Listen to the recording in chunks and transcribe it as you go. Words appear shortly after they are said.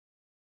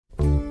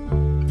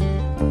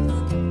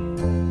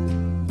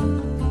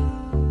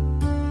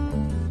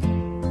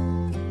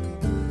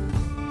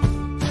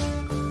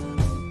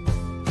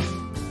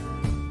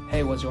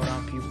What's going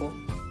on, people?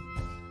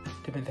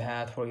 Tip in the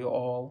hat for you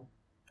all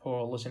who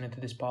are listening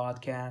to this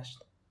podcast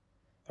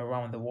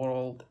around the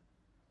world.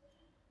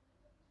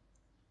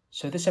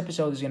 So this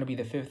episode is going to be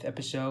the 5th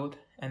episode,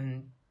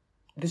 and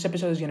this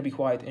episode is going to be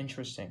quite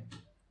interesting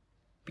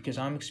because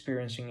I'm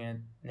experiencing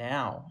it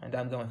now and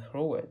I'm going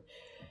through it.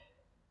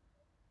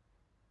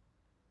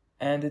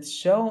 And it's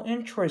so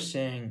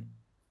interesting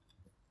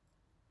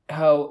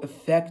how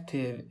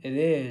effective it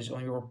is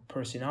on your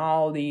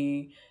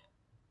personality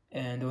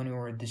and on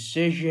your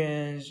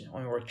decisions,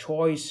 on your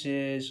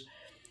choices.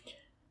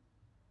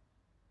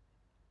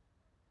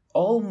 Not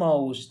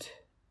almost,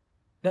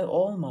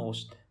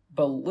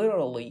 but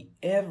literally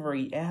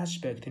every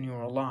aspect in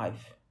your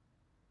life.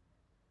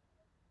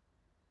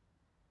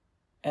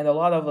 And a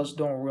lot of us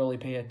don't really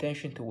pay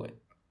attention to it.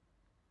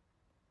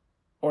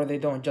 Or they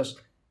don't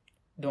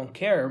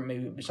care.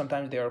 Maybe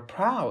sometimes they are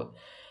proud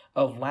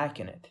of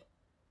lacking it,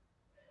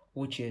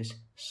 which is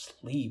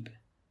sleep.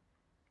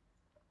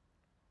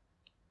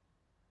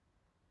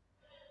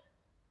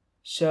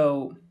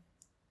 So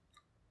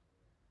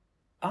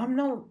I'm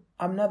not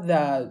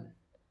that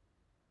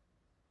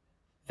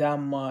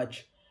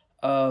much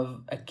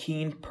of a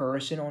keen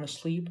person on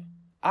sleep.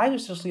 I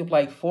used to sleep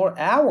like 4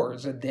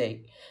 hours a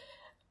day,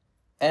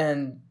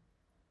 and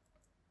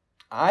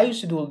I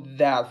used to do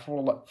that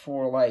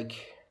for like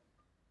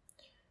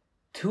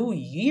 2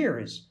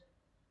 years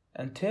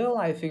until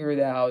I figured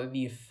out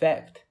the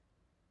effect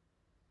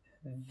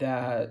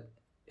that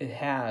it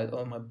had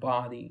on my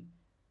body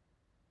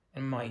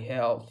and my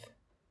health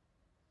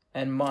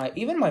and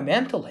even my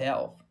mental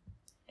health.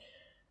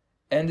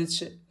 And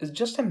it's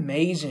just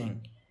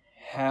amazing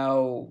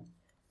how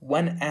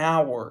 1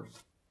 hour,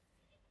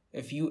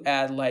 if you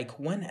add like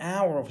 1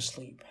 hour of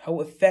sleep, how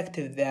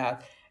effective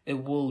that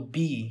it will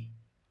be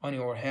on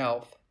your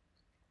health,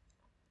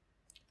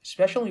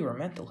 especially your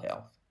mental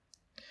health.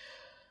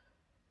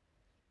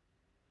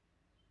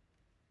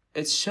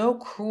 It's so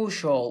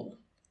crucial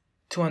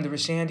to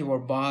understand your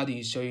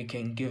body so you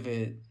can give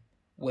it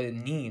what it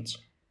needs.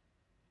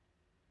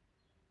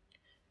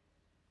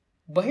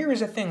 But here's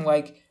the thing,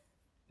 like,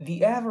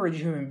 the average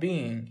human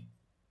being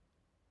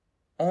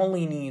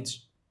only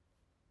needs,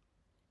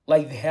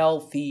 like, the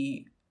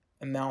healthy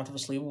amount of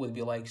sleep would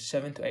be like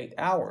 7 to 8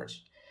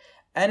 hours.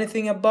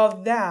 Anything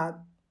above that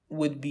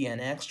would be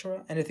an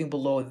extra. Anything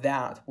below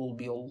that will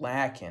be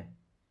lacking.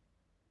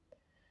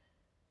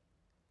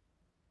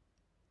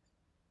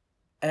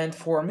 And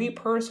for me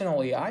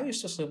personally, I used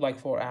to sleep like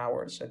 4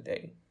 hours a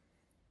day.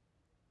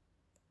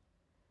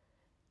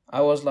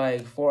 I was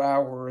like 4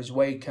 hours,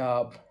 wake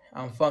up,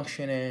 I'm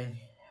functioning,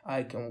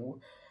 I do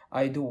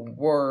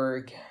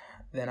work,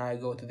 then I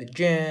go to the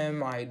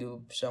gym, I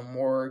do some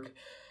work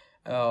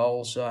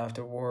also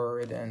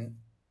afterward, and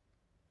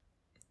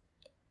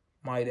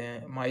my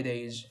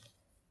days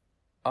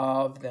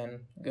off,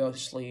 then go to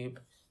sleep,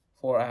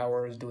 4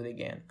 hours, do it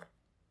again.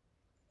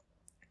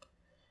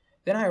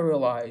 Then I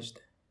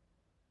realized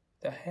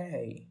that,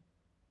 hey,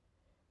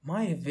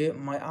 my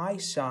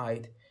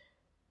eyesight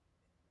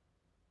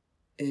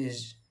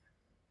is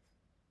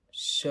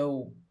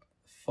so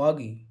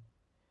foggy.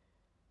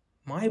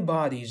 My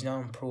body is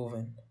not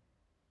improving.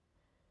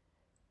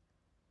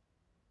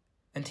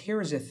 And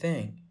here's the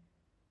thing.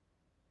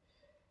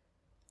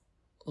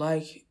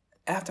 Like,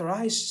 after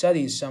I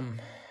studied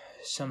some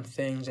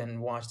things and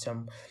watched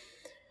some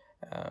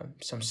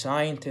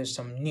scientists,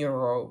 some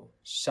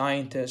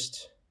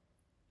neuroscientists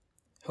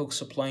who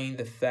explain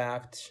the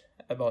facts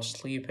about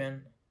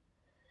sleeping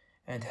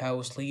and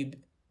how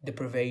sleep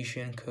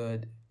deprivation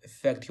could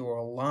affect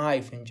your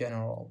life in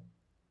general.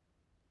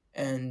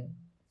 And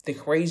the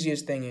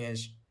craziest thing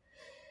is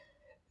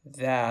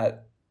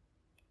that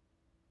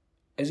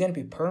it's going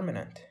to be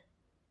permanent.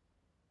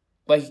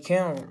 Like, you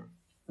can't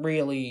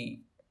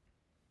really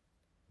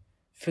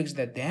fix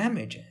the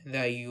damage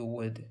that you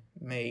would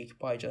make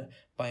by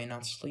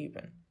not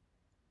sleeping.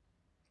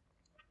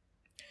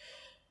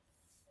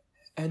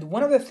 And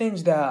one of the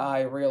things that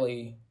I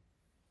really,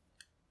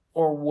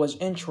 or was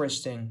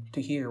interesting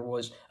to hear,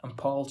 was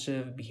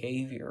impulsive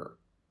behavior.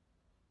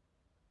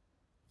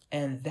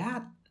 And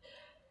that,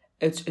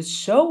 it's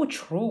so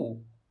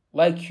true.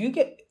 Like, you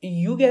get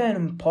an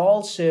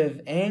impulsive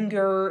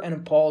anger and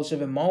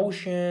impulsive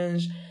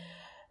emotions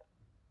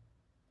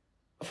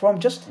from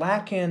just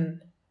lacking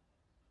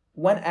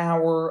 1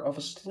 hour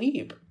of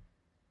sleep.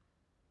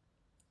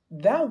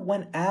 That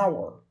 1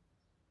 hour.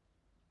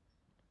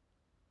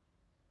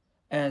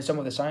 And some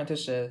of the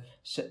scientists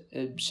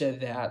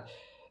said that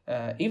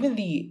even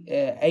the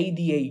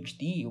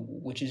ADHD,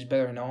 which is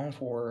better known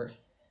for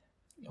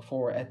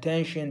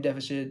attention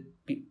deficit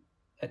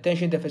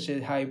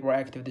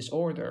hyperactive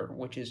disorder,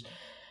 which is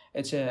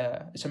it's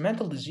a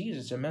mental disease,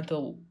 it's a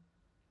mental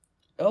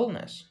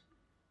illness.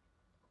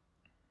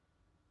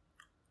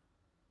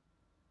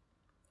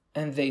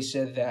 And they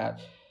said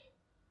that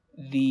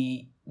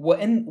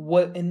what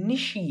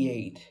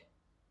initiate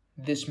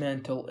this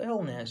mental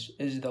illness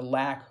is the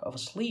lack of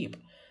sleep.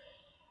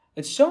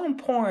 It's so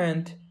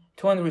important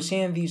to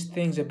understand these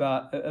things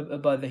about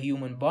the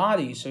human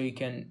body so you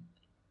can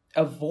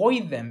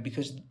avoid them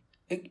because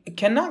it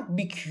cannot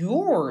be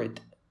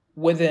cured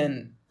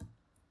within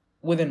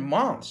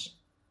months.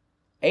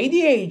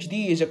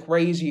 ADHD is a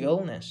crazy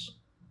illness.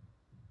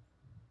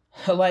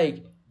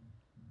 Like,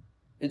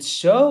 it's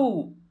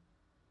so,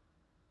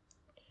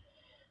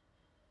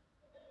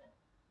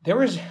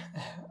 there is,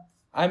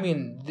 I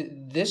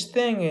mean, this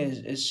thing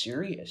is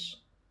serious.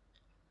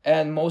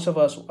 And most of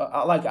us,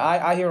 like,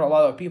 I hear a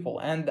lot of people,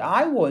 and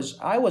I was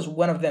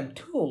one of them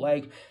too.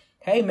 Like,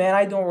 hey man,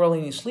 I don't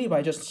really need sleep.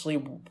 I just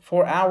sleep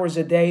 4 hours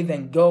a day,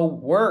 then go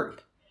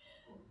work,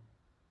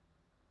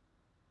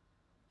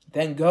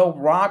 then go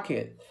rock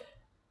it.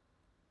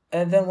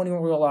 And then when you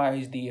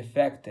realize the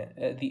effects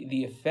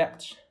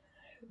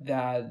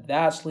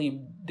that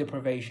sleep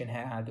deprivation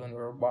had on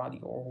your body,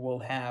 or will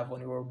have on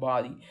your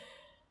body,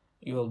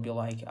 you will be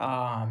like,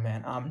 ah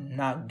man, I'm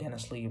not gonna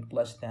sleep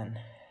less than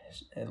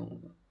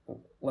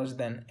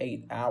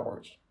 8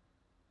 hours.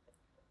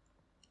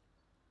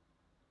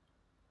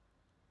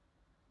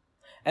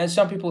 And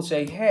some people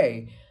say,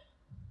 hey,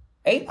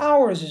 8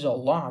 hours is a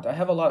lot. I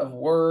have a lot of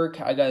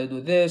work. I gotta do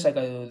this. I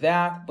gotta do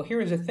that. But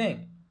here's the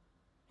thing: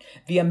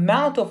 the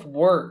amount of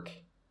work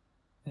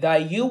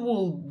that you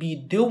will be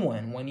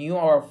doing when you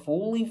are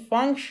fully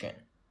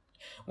functioned,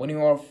 when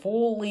you are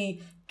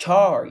fully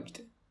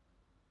charged,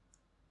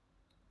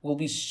 will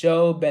be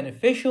so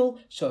beneficial,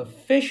 so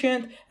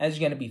efficient, and it's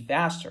going to be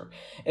faster.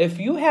 If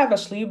you have a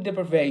sleep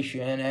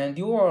deprivation and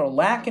you are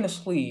lacking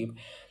sleep,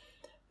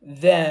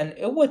 then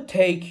it would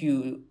take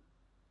you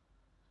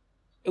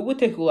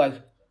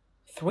like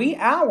 3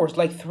 hours,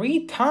 like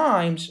 3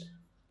 times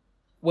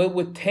what it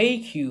would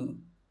take you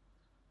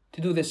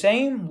to do the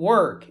same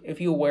work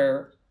if you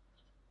were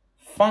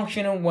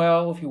functioning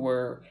well, if you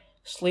were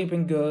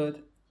sleeping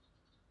good,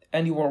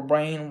 and your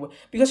brain.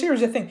 Because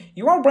here's the thing: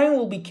 your brain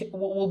will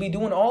be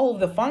doing all of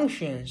the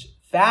functions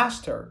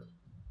faster,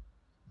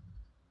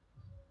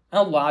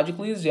 and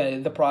logically,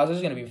 the process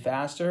is going to be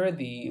faster.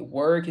 The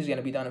work is going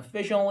to be done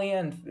efficiently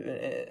and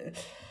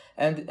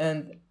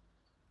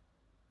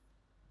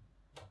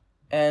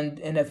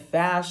in a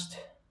fast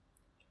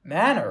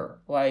manner.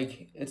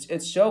 Like,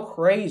 it's so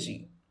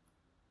crazy.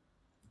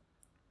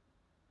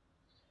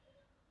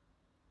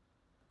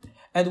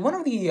 And one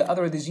of the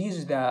other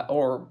diseases that,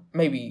 or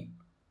maybe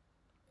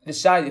the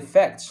side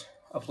effects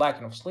of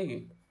lacking of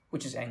sleep,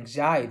 which is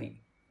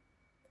anxiety.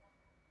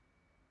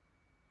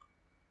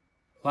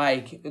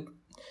 Like,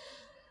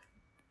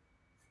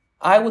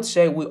 I would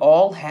say we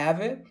all have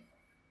it.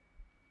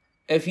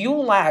 If you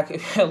lack,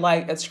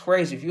 like, it's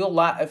crazy.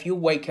 If you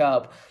wake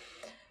up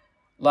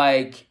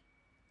like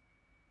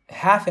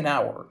half an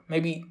hour,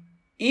 maybe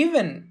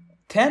even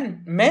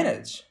 10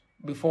 minutes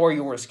before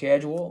your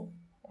schedule,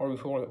 or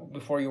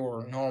before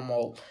your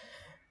normal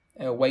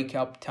wake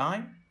up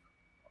time,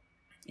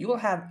 you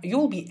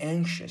will be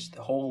anxious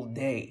the whole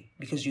day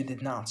because you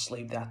did not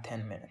sleep that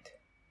 10 minutes.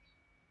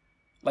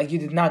 Like, you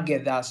did not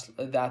get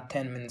that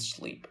 10 minutes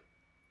sleep.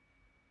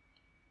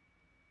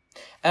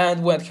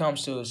 And when it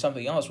comes to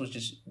something else, which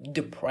is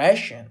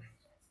depression,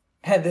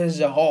 and this is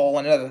a whole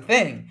another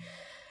thing,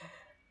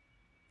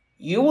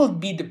 you will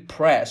be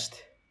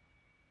depressed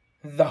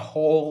the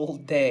whole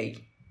day.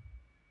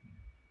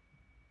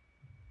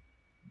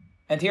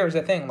 And here's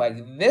the thing: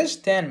 like, this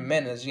 10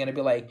 minutes is gonna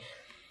be like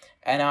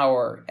an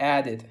hour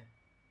added.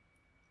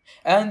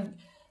 And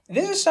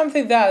this is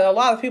something that a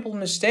lot of people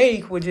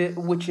mistake, which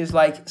is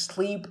like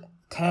sleep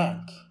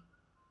tank,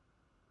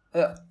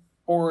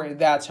 or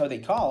that's how they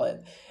call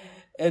it.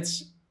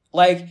 It's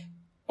like,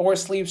 or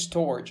sleep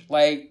storage.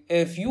 Like,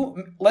 if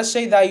let's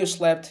say that you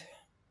slept,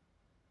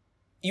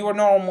 your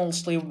normal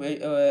sleep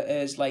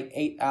is like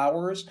 8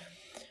 hours,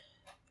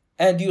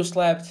 and you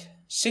slept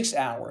 6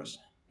 hours.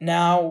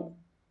 Now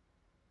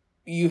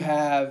you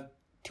have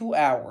 2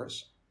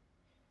 hours.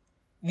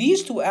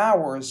 These 2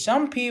 hours,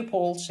 some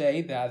people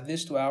say that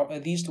these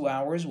 2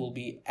 hours will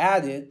be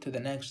added to the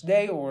next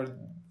day or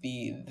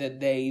the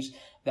days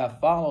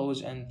that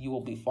follows, and you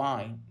will be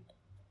fine.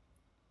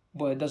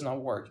 But it does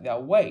not work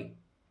that way.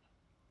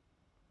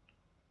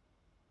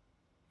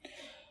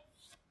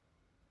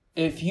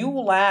 If you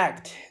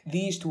lacked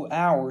these 2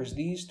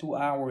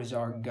 hours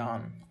are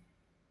gone.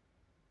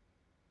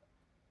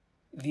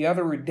 The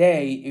other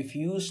day, if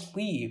you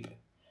sleep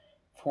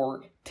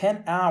for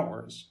 10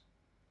 hours,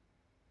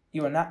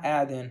 you are not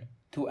adding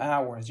 2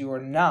 hours. You are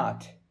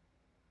not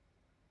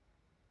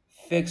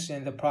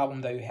fixing the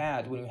problem that you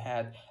had when you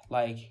had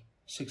like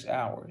 6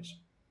 hours.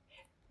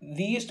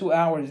 These 2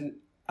 hours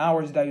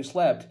that you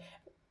slept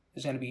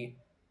is going to be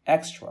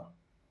extra.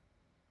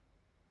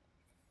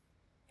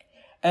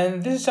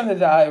 And this is something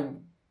that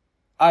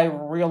I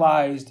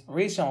realized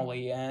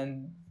recently,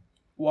 and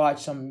watched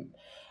some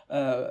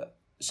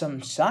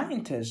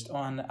scientist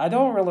on, I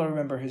don't really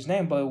remember his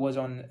name, but it was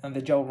on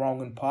the Joe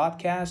Rogan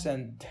podcast.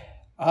 And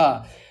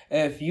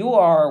if you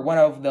are one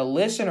of the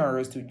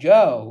listeners to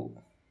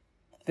Joe,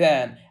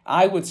 then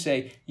I would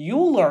say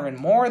you learn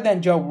more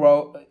than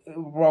Joe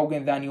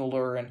Rogan than you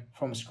learn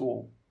from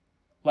school.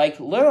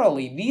 Like,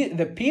 literally,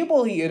 the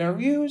people he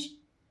interviews,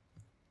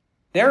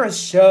 They're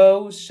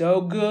so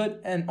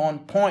good and on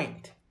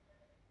point.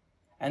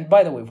 And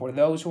by the way, for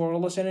those who are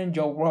listening,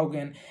 Joe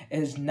Rogan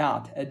is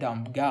not a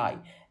dumb guy,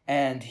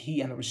 and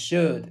he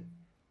understood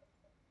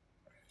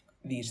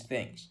these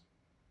things.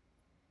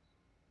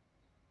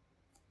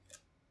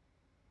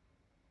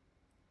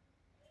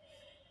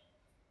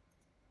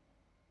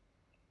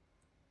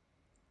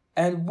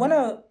 And one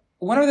of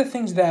the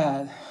things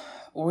that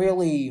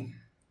really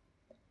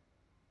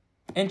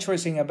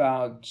interesting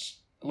about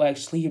like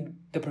sleep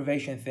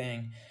deprivation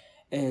thing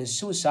is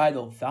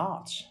suicidal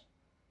thoughts.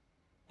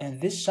 And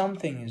this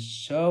something is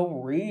so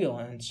real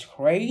and it's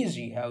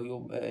crazy how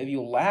you if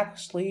you lack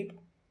sleep,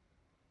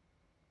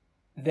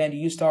 then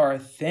you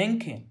start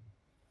thinking.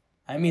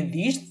 I mean,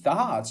 these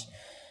thoughts.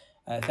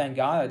 Thank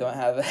God I don't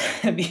have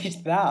these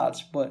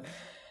thoughts, but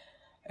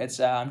it's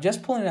I'm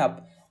just pulling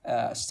up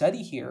a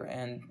study here,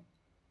 and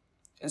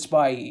it's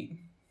by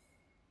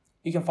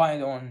you can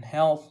find it on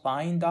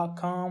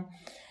healthline.com,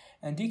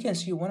 and you can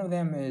see one of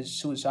them is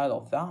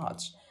suicidal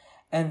thoughts,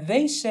 and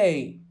they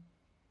say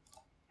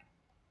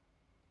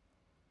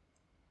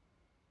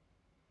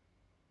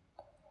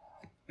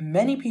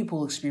many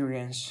people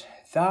experience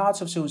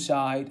thoughts of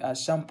suicide at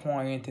some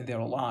point in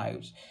their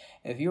lives.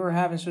 If you are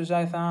having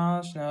suicide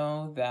thoughts,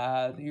 know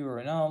that you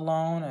are not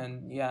alone,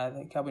 and yeah,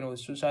 coping with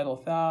suicidal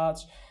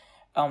thoughts,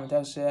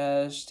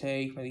 says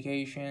take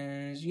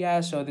medications.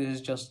 Yeah, so this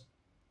is just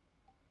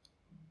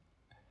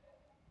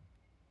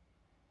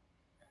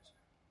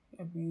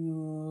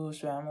abuse,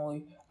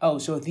 family. Oh,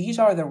 so these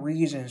are the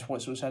reasons for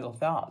suicidal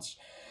thoughts.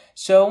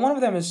 So one of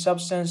them is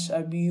substance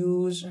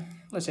abuse,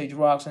 let's say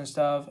drugs and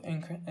stuff,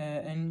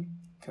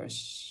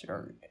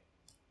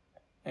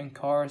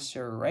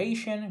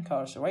 incarceration,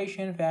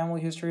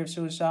 family history of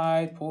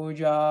suicide, poor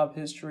job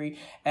history,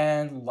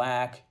 and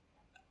lack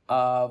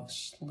of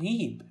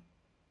sleep.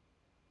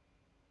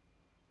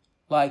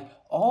 Like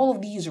all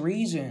of these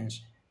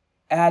reasons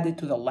added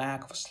to the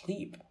lack of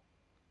sleep.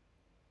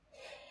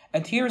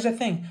 And here's the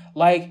thing,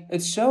 like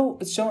it's so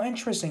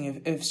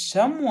interesting if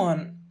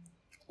someone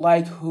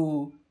like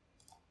who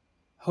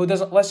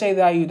doesn't, let's say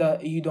that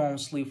you don't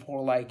sleep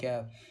for like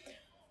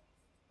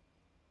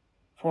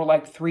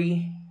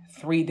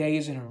 3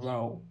 days in a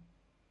row,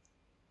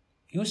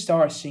 you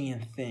start seeing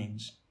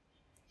things.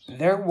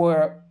 There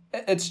were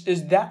it's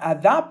is that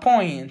at that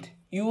point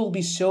you will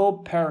be so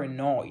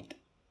paranoid.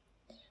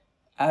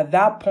 At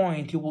that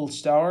point you will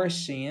start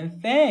seeing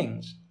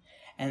things.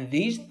 And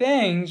these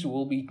things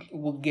will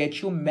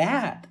get you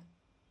mad.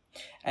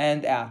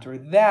 And after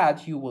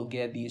that you will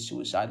get these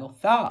suicidal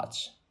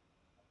thoughts.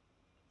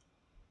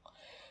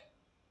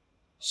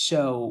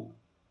 So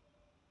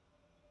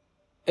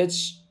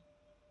it's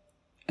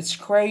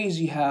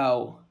crazy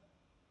how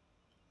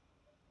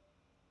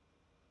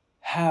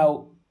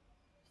how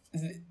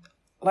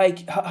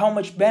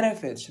much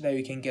benefits that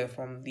you can get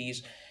from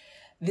this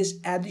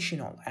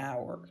additional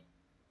hour.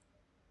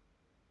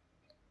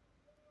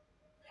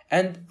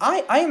 And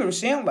I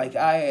understand, like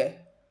I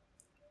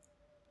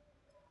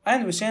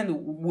understand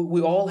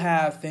we all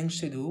have things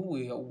to do.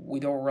 We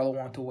don't really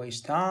want to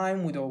waste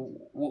time. We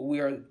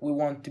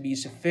want to be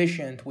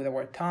sufficient with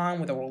our time,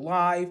 with our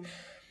life,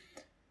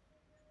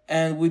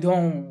 and we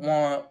don't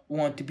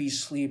want to be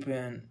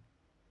sleeping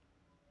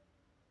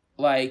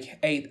like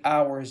 8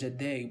 hours a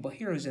day. But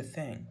here's the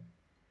thing.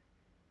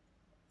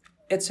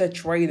 It's a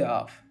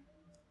trade-off.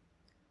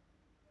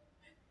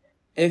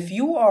 If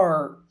you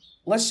are,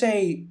 let's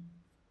say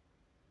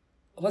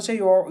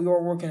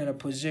you're working in a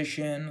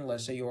position,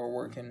 let's say you're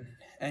working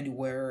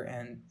anywhere,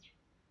 and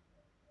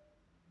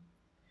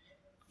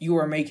you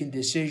are making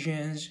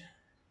decisions,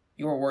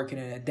 you're working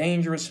in a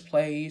dangerous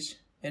place,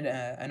 in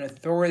an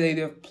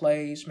authoritative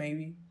place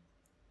maybe,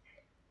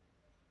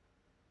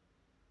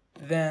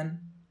 then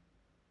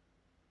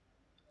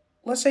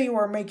let's say you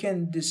are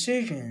making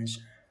decisions,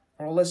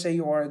 or let's say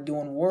you are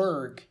doing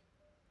work.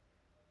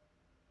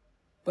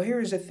 But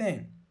here's the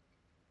thing.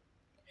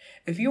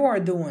 If you are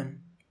doing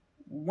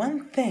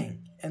one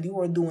thing and you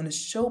are doing it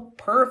so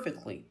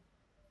perfectly,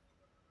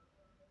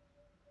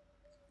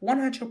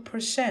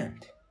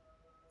 100%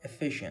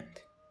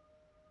 efficient,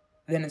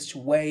 then it's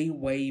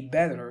way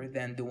better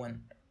than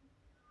doing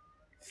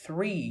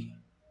 3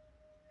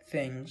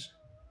 things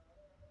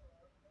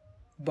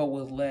but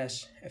with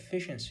less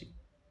efficiency.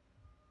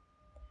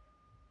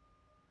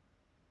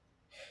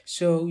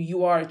 So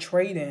you are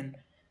trading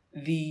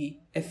the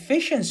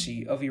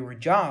efficiency of your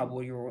job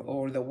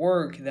or the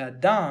work that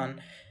done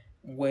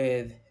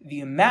with the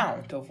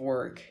amount of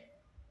work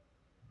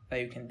that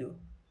you can do.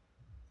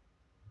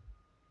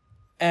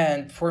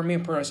 And for me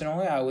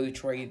personally, I would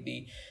trade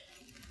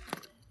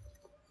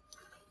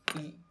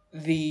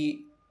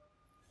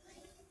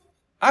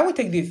I would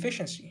take the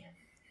efficiency.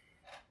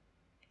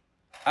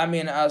 I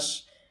mean,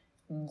 as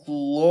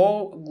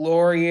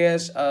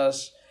glorious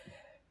as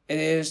it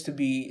is to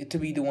be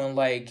doing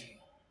like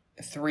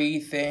 3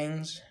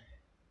 things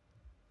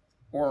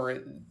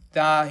or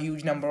that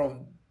huge number of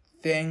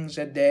things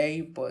a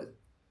day, but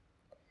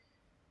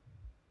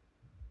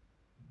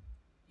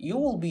you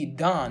will be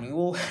done.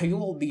 You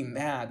will be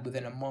mad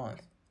within a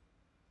month.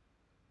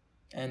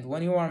 And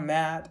when you are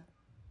mad,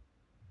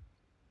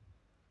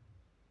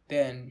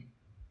 then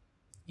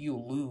you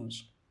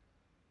lose.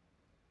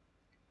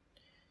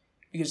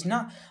 Because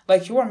not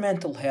like your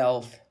mental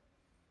health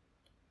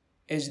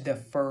is the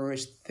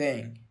first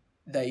thing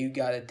that you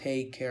gotta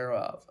take care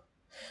of.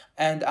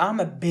 And I'm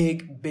a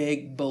big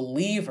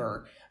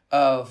believer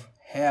of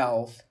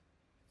health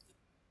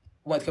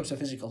when it comes to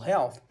physical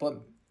health,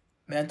 but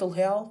mental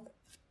health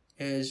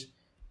is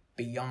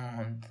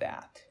beyond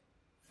that.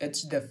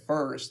 It's the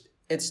first,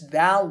 it's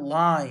that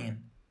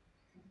line.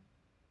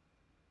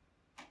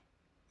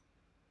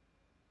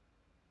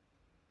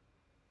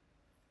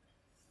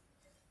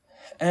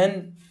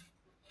 And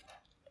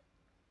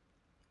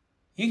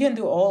you can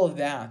do all of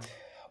that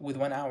with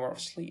 1 hour of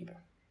sleep.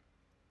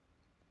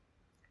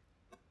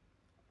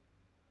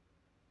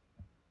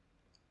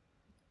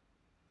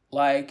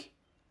 Like,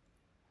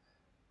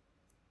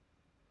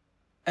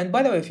 and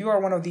by the way, if you are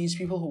one of these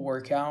people who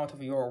work out,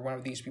 if you are one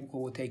of these people who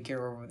will take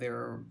care of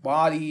their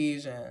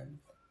bodies and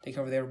take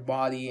care of their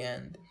body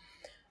and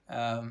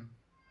um,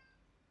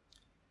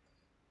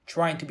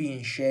 trying to be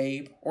in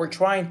shape or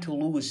trying to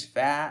lose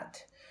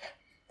fat,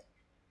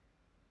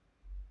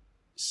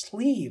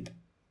 sleep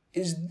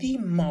is the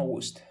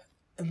most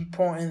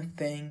important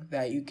thing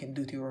that you can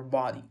do to your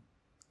body.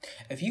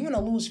 If you want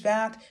to lose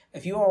fat,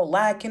 if you are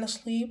lacking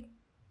sleep,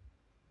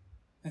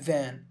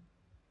 then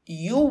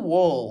you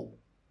will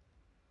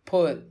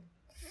put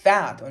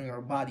fat on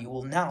your body, you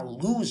will not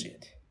lose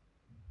it.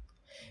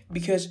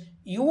 Because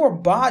your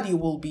body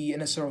will be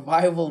in a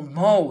survival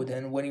mode,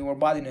 and when your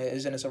body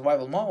is in a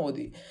survival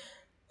mode,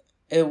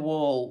 it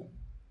will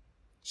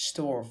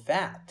store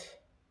fat.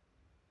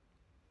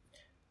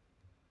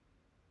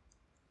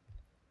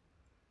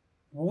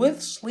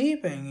 With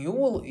sleeping, you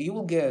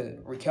will get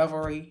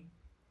recovery.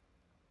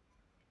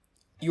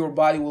 Your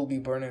body will be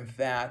burning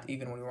fat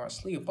even when you are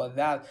asleep, but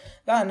that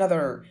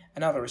another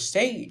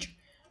stage.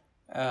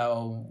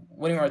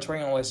 When you are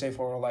training, let's say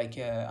for like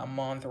a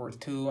month or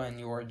two, and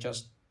you are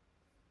just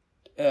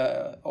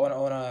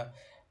on a,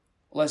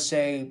 let's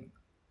say,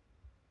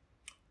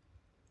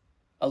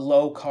 a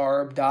low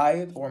carb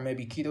diet or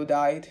maybe keto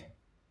diet,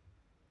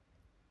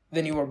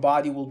 then your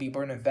body will be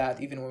burning fat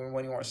even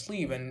when you are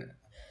asleep. And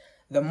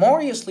the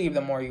more you sleep,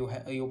 the more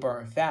you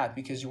burn fat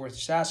because your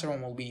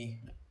testosterone will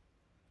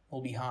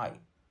be high.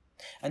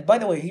 And by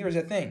the way, here's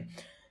the thing: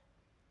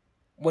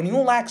 when you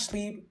lack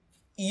sleep,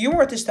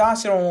 your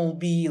testosterone will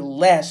be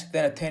less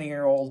than a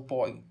 10-year-old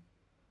boy.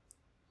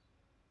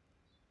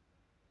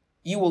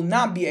 You will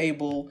not be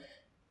able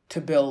to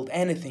build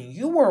anything.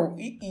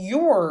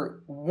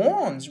 Your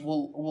wounds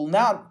will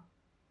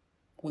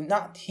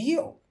not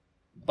heal.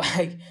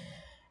 Like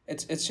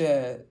it's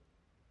a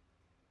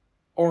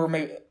or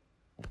maybe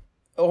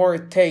or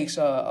it takes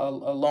a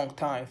long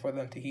time for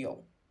them to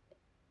heal.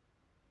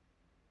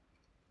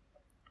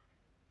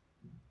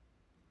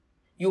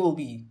 You will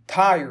be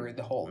tired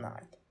the whole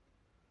night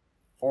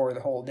or the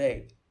whole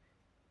day.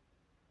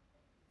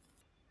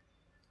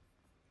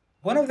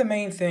 One of the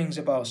main things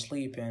about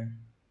sleeping,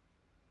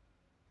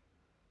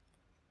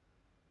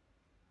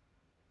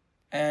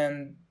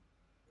 and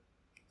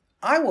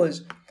I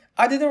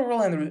didn't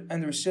really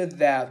understood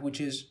that,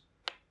 which is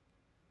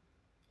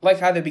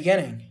like at the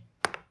beginning.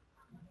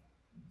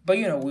 But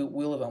we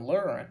live and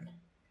learn,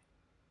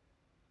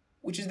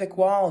 which is the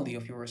quality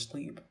of your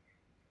sleep.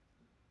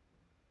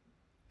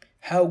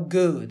 How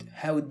good,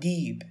 how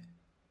deep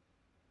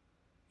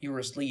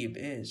your sleep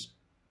is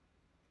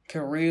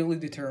can really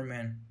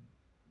determine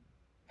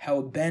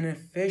how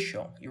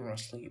beneficial your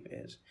sleep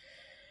is.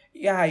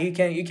 Yeah, you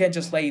can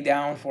just lay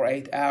down for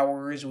 8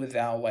 hours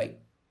without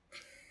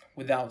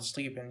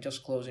sleeping,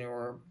 just closing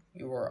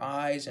your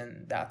eyes,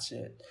 and that's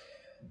it.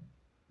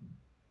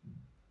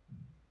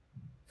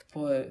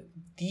 But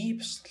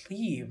deep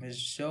sleep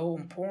is so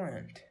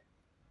important.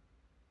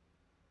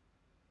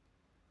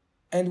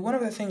 And one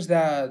of the things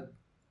that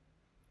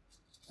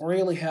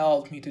really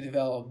helped me to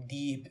develop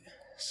deep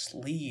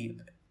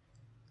sleep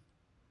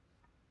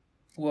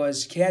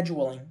was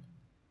scheduling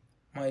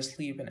my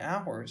sleeping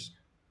hours.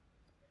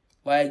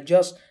 Like,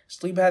 just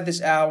sleep at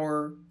this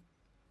hour,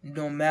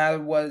 no matter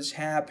what's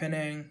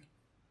happening,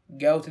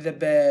 go to the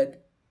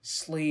bed,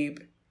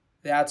 sleep,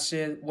 that's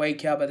it,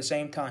 wake up at the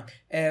same time,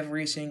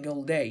 every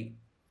single day.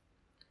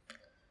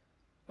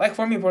 Like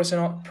for me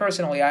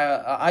personally,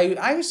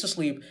 I used to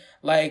sleep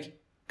like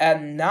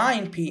at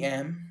 9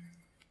 p.m.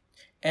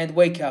 and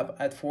wake up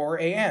at 4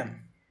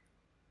 a.m.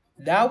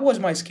 That was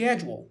my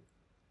schedule.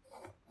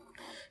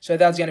 So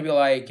that's going to be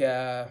like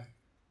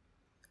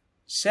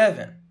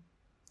 7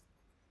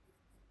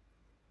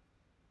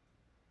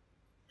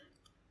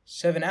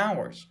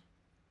 hours.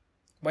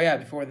 But yeah,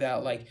 before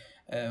that, like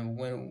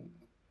when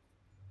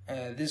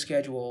this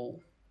schedule,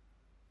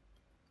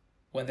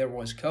 when there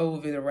was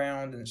COVID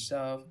around and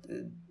stuff,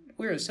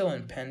 we were still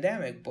in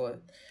pandemic,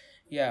 but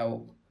yeah,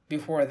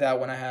 before that,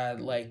 when I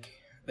had like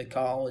the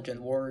college and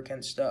work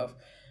and stuff,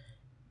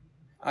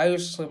 I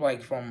used to sleep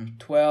like from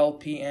 12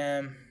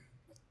 p.m.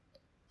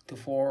 to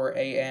 4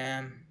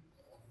 a.m.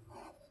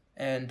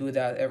 and do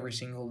that every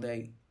single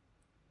day.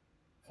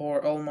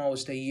 for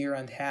almost a year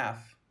and a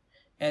half,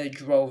 and it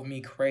drove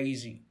me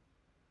crazy.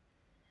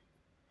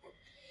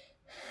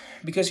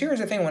 Because here's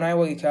the thing: when I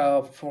wake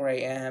up 4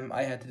 a.m.,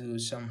 I had to do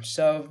some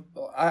stuff.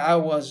 I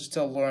was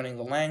still learning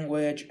the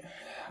language.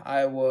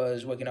 I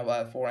was waking up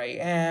at 4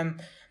 a.m.,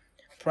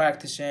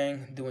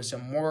 practicing, doing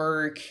some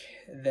work,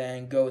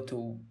 then go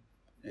to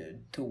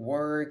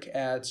work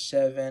at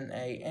 7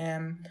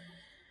 a.m.,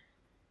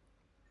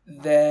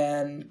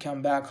 then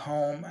come back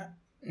home.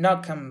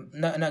 Not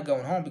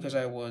going home because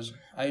I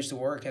used to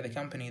work at the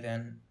company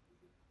then.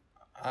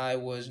 I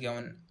was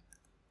going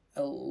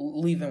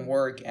leaving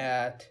work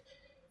at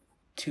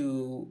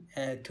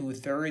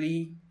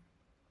 2:30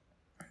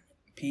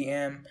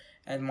 p.m.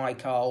 and my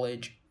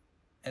classes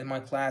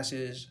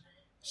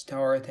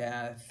start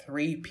at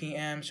 3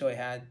 p.m. So I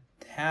had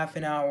half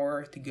an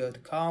hour to go to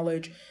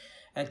college,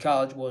 and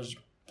college was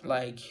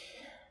like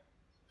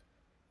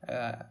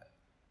I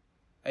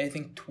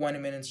think 20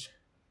 minutes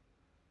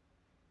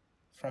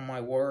from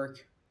my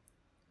work.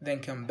 Then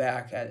come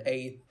back at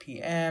 8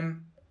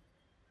 p.m.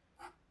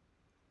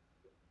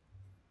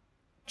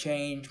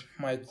 change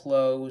my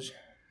clothes,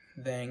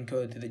 then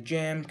go to the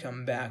gym,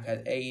 come back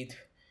at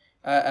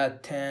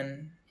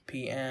 10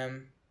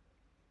 p.m.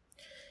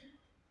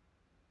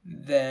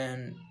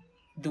 Then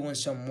doing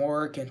some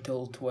work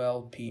until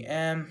 12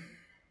 p.m.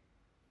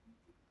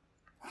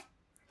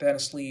 Then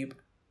sleep,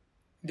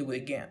 do it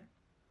again.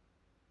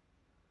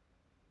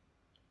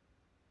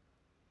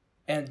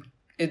 And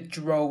it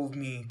drove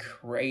me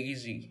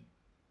crazy.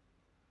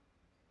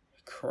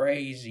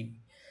 Crazy.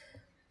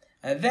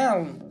 And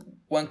then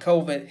when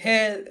COVID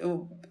hit,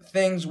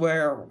 things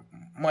were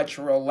much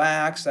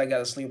relaxed. I got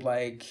to sleep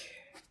like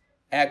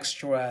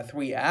extra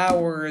 3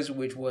 hours,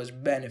 which was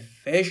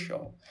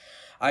beneficial.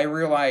 I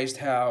realized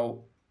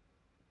how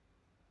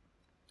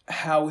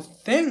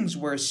things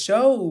were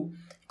so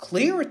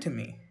clear to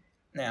me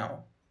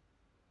now.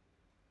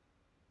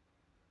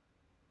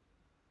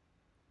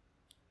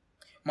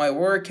 My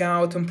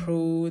workout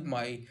improved,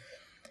 my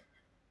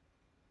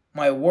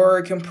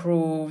work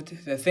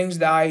improved, the things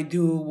that I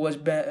do was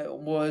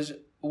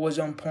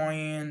on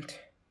point.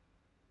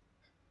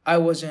 I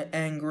wasn't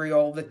angry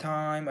all the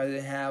time. I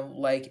didn't have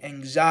like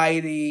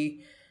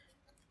anxiety.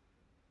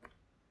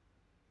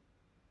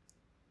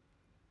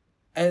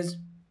 As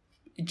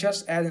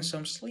just adding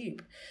some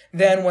sleep.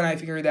 Then when I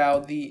figured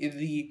out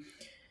the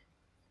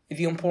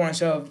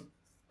importance of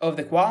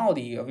the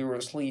quality of your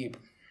sleep,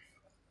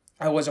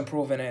 I was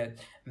improving it.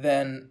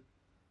 Then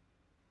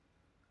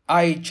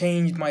I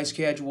changed my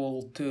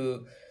schedule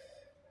to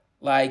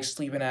like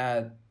sleeping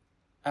at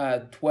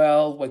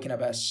 12, waking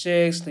up at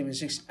 6, sleeping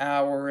 6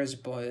 hours,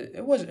 but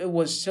it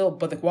was still,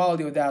 but the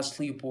quality of that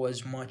sleep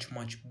was much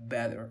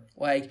better.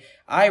 Like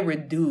I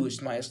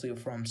reduced my sleep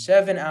from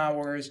 7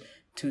 hours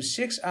to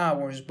 6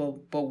 hours, but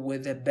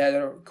with a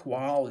better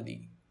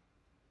quality.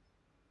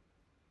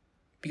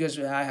 Because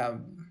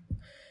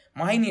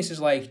my niece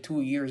is like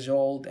 2 years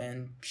old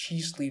and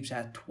she sleeps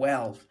at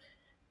 12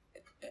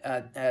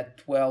 a.m.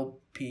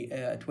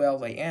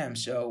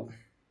 So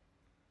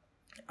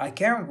I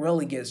can't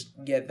really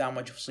get that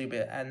much of sleep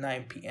at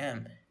 9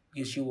 p.m.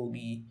 because she will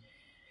be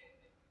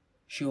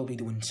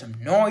doing some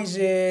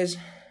noises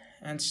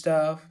and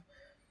stuff.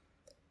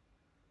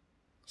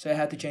 So I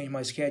had to change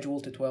my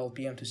schedule to 12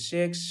 p.m. to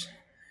 6.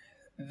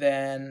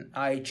 Then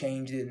I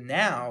changed it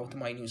now to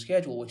my new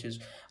schedule, which is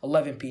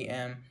 11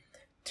 p.m.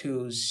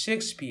 to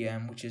 6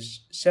 p.m., which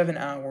is 7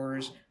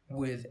 hours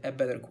with a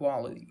better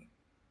quality.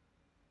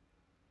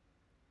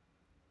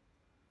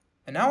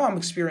 And now I'm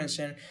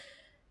experiencing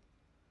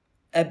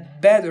a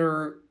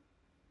better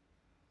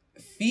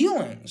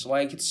feelings.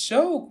 Like it's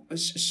so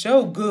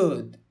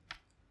good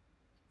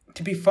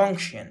to be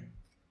function.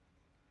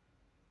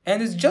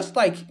 And it's just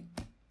like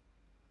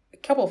a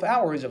couple of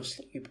hours of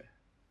sleep.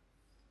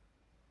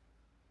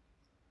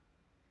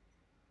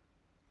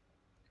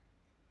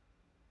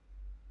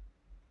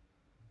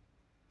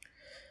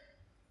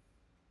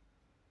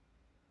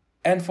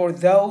 And for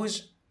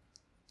those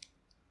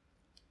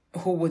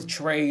who would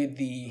trade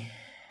they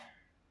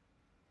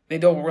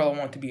don't really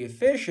want to be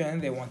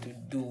efficient, they want to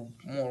do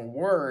more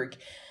work,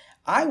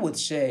 I would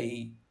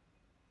say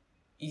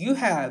you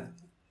have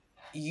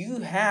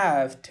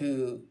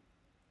to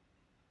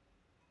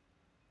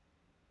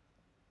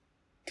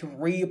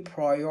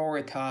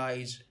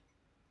reprioritize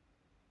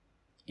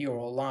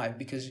your life,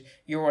 because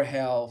your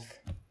health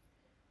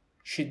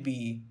should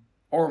be,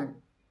 or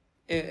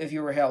if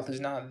your health is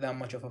not that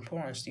much of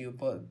importance to you,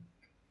 but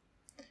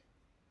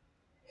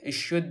it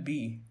should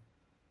be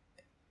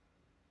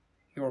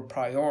your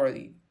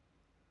priority,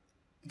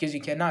 because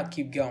you cannot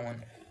keep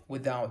going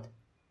without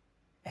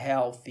a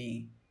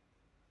healthy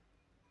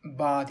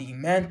body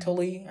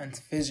mentally and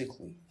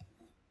physically.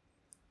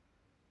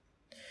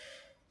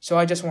 So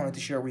I just wanted to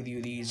share with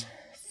you these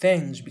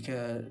things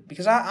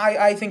because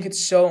I think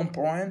it's so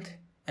important,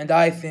 and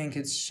I think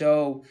it's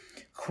so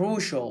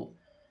crucial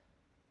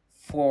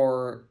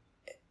for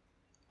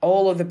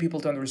all of the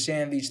people to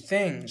understand these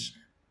things,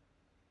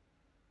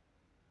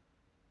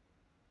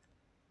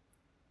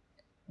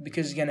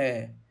 because it's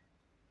gonna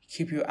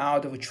keep you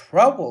out of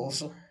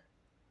troubles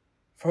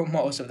for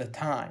most of the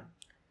time.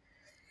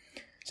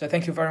 So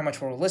thank you very much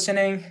for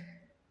listening,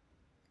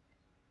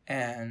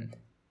 and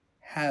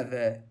have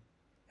a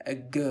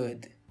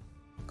good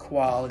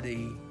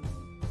quality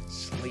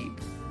sleep.